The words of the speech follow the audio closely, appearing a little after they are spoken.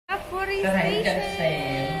Lopburi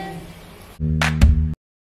Station.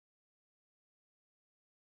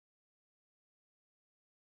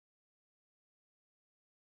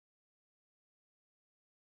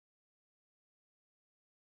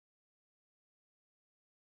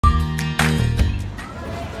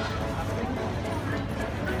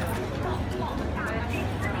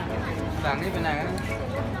 Đi bên này đó.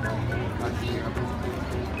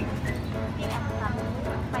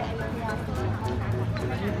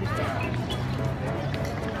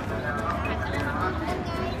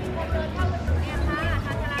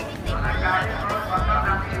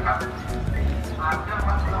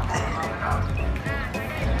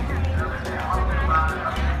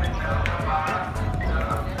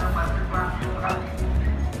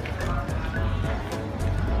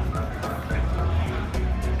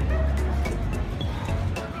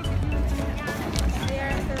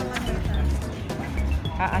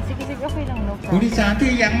ผู้โดยสาร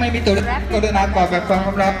ที่ยังไม่มีตั๋วกรุณากรอกแบบฟอร์มค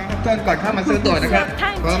ำรับเพื่อนก่อนเข้ามาซื้อตั๋วนะครับ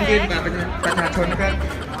พร้อมยื่นบัตรประชาชนนะครับ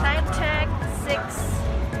Time check 6:45.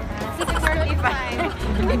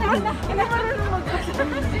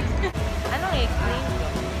 Anong explain?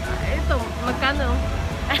 Ito, magkano?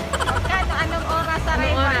 Magkano? Anong oras sa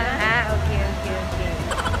arrival? Okay.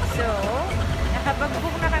 So,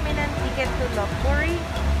 nakapag-book na kami ng ticket to Lopburi.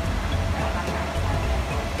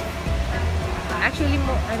 Actually,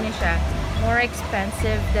 more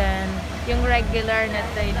expensive than yung regular na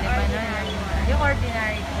train, di ba na? Yung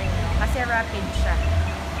ordinary train. Kasi rapid siya.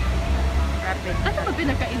 Rapid. Ano ba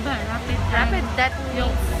pinakaiba? Rapid, that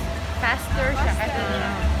means faster siya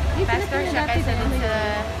kasi dun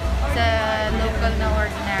sa local na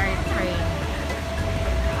ordinary train.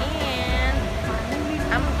 And,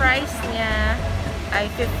 ang price niya ay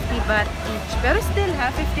 50 baht each. Pero still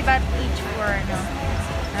 50 baht each for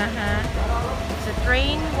So,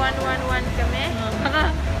 train 111 kami.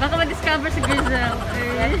 Baka ma-discover si Grizel.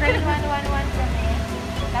 Train 111 kami.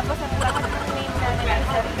 Tapos, ang lahat ng name namin ay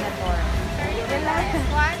sa Singapore. The last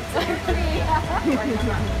 1, 2, 3.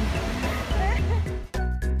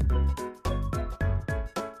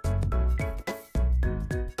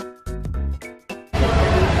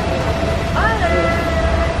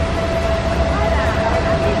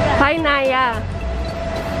 Hi, Naya.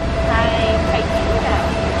 Hi, Tina.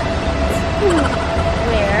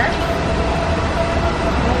 Where?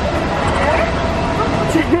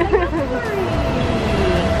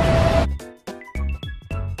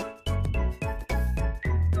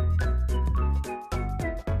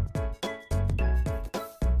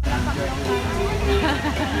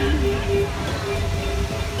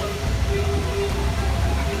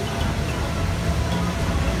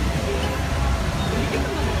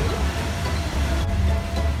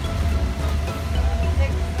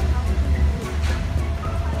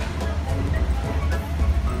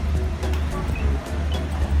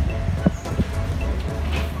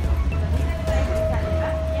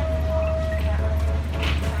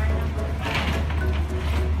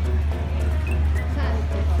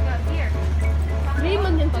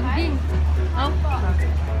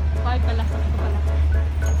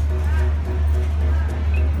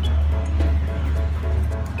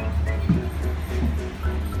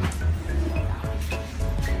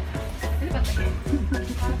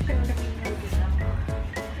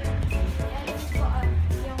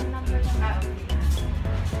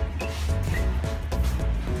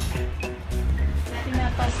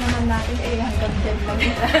 Natin hanggang dyan lang.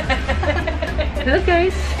 Hello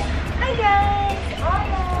guys! Hi guys!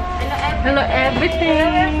 Hello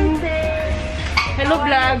everything! Hello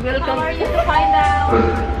vlog! Welcome! How are you to find out?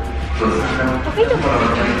 Okay to po si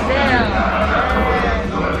Grizel.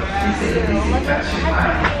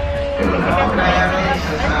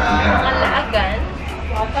 Mga laagan.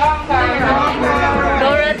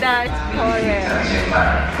 Dora the Explorer.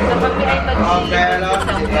 So kami ay mag-iibig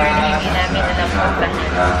isang morning, hindi namin alam kung saan.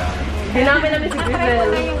 Di namin namin si Grizel.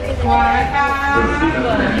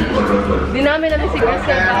 Di namin namin si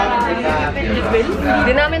Grizel para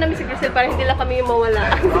Di namin namin si Grizel para hindi lang kami yung mawala.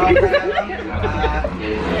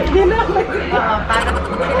 Di namin. Para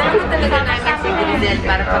sinabi talaga namin si Grizel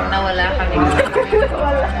para pag nawala kami.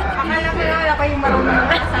 Akala ko wala pa yung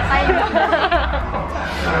marunong sakay.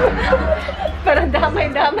 Para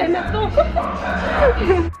damay-damay na to.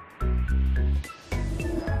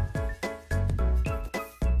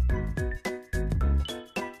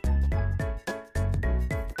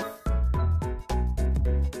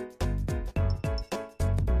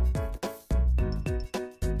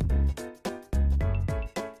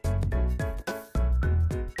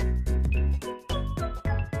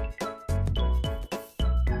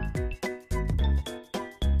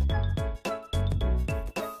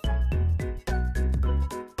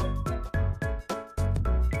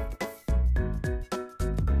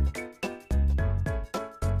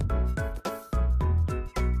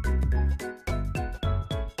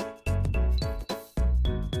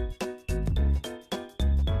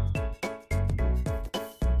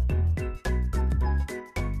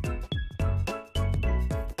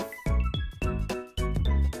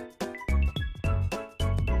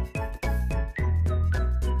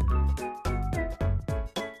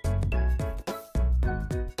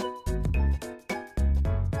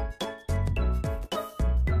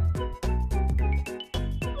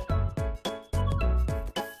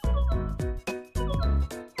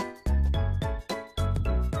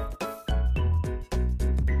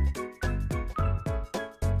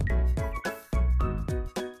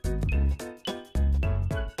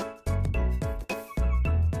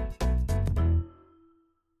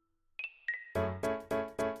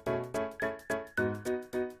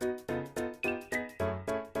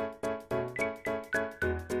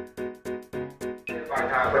 ปลาย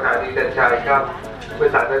ทางสถานีเด่นชัยครับผู้โด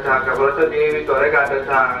ยสารเดินทางกับรถตู้นี้มีตั๋วในการเดิน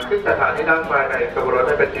ทางขึ้นสถานีนั่งภายในขบวนรถใ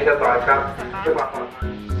ห้เป็นที่เรียบร้อยครับเพื่อความปลอดภัย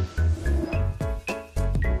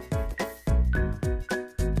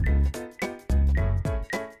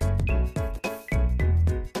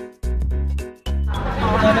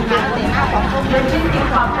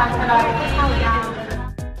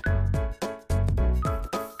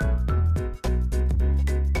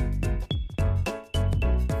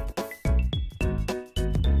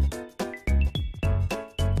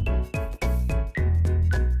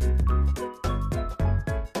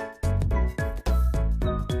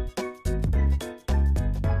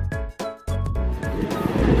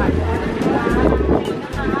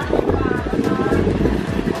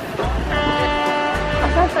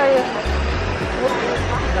Saan tayo?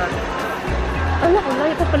 Ano? Ala,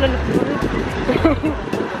 ito pala Lopburi.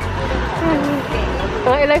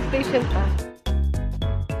 Live station pa.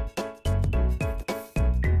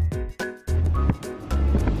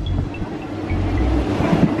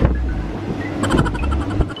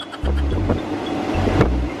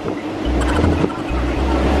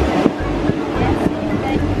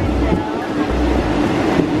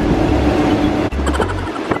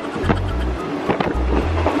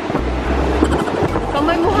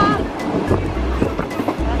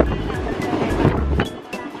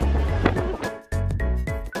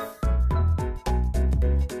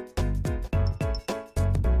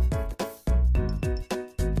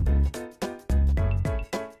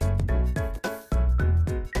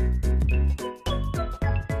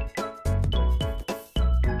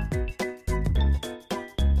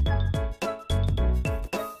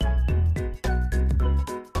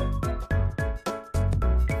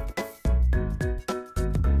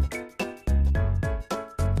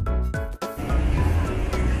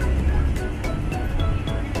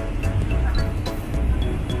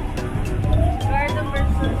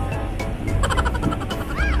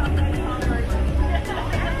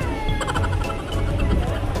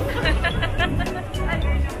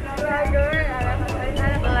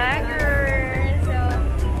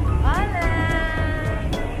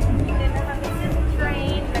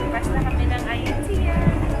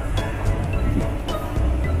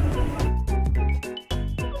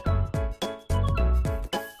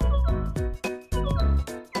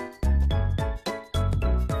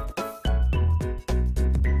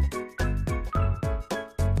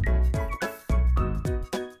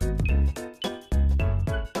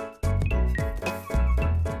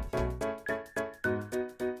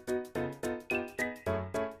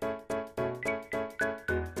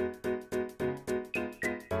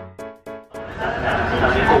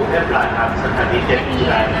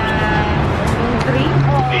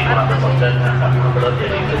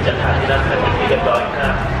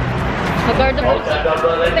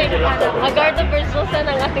 Agarda versus na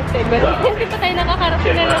ng ating segment. Hindi pa tayo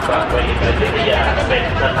nakakarating na lang.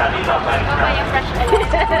 Mamaya fresh air.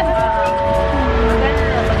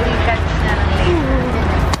 Mag-recatch na lang later.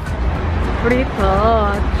 Free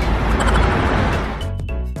touch.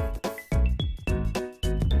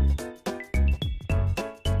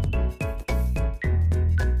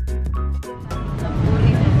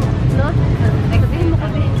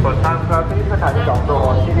กดทางครับที่สถานี2โซ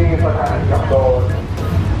นที่นี่สถานี2โซน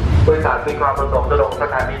ผู้โดยสารมีความประสงค์จะลงส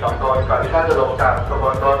ถานี2โซนก่อนที่ท่านจะลงจากขบ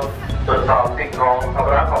วนรถตรวจสอบสิ่งของสัมภา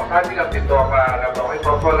ระของท่านที่นำติดตัวมาแล้วลงให้คร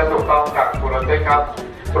บถ้วนและถูกต้องจากขบวนรถด้วยครับ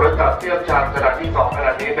ขบวนรถจัดเทียบชานสถานี2ขณ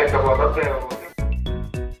ะนี้เป็นขบวนรถเร็ว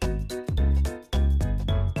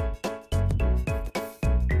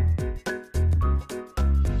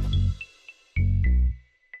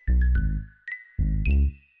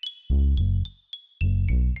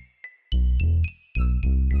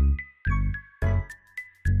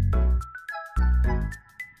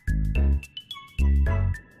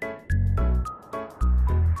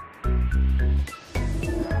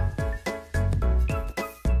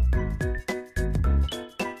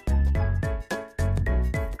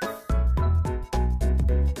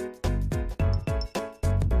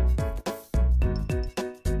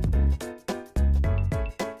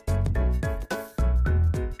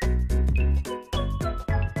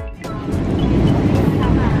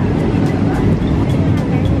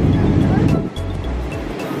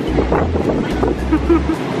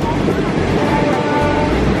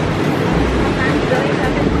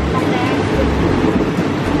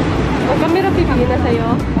Kamera pipili na sa'yo?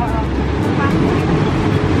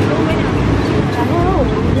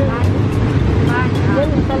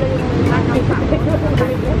 Yan pala yung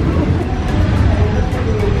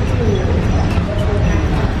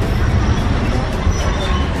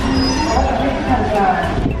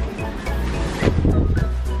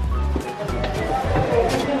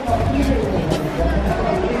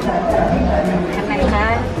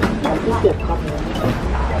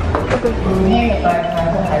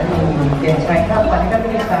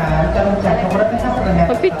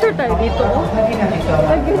Picture tayo dito.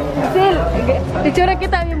 Sil, picture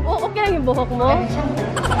kita. Okay lang yung buhok mo. No?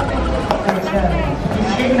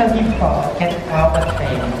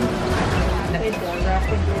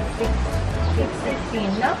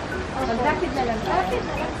 Mag-rapid na lang. Rapid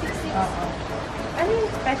na lang, 6. Oo. Ano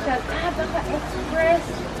yung special? Baka express.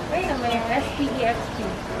 Ay, may SPEXP.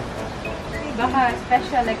 Baka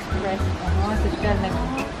special express. Social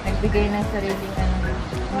nagbigay ng sariling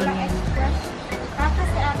walang express.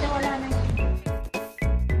 Kasi ate wala na.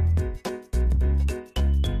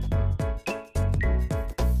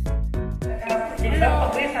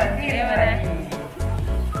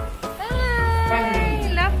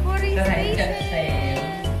 Hi! Lopburi Station!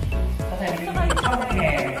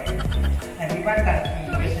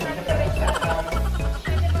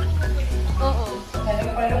 Oo.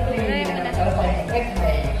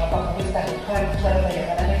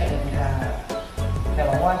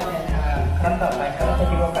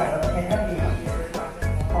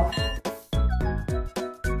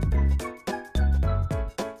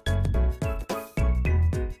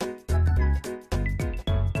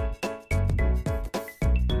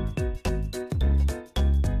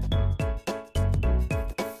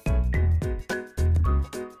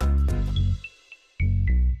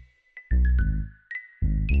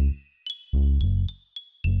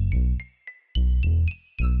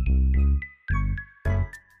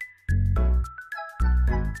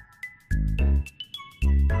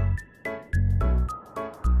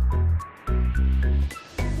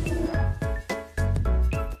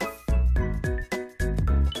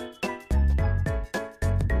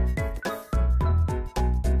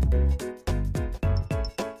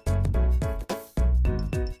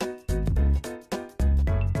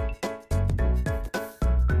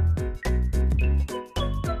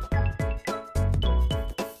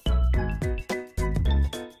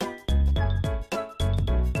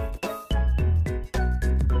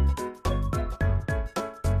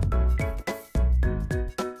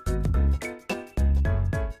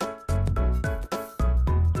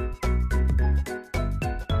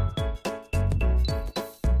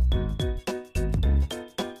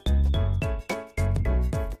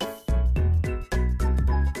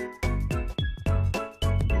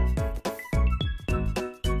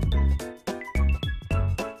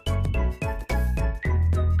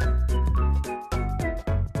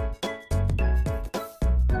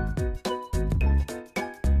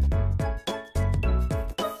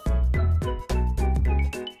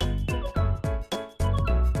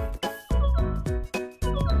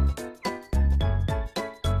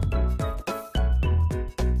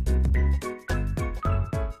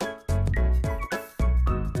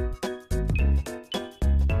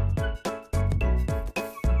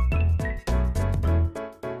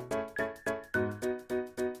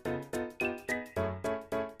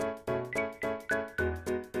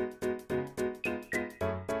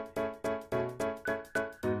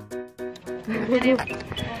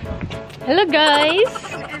 Hello guys!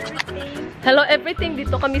 Hello everything!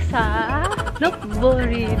 Dito kami sa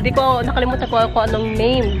Lopburi. Di ko nakalimutan ko anong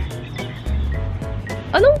name.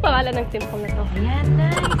 Anong pangalan ng temple na to? Ayan,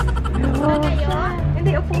 nice. Oh,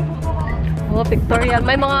 Hindi, upo. oh, pictorial.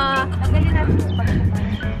 May mga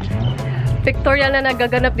pictorial na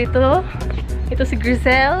nagaganap dito. Ito si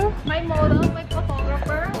Grisel. May model, may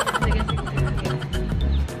photographer.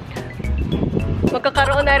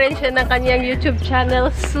 Magkakaroon na rin siya ng kanyang YouTube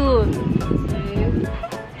channel soon.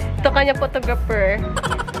 Ito kanyang photographer.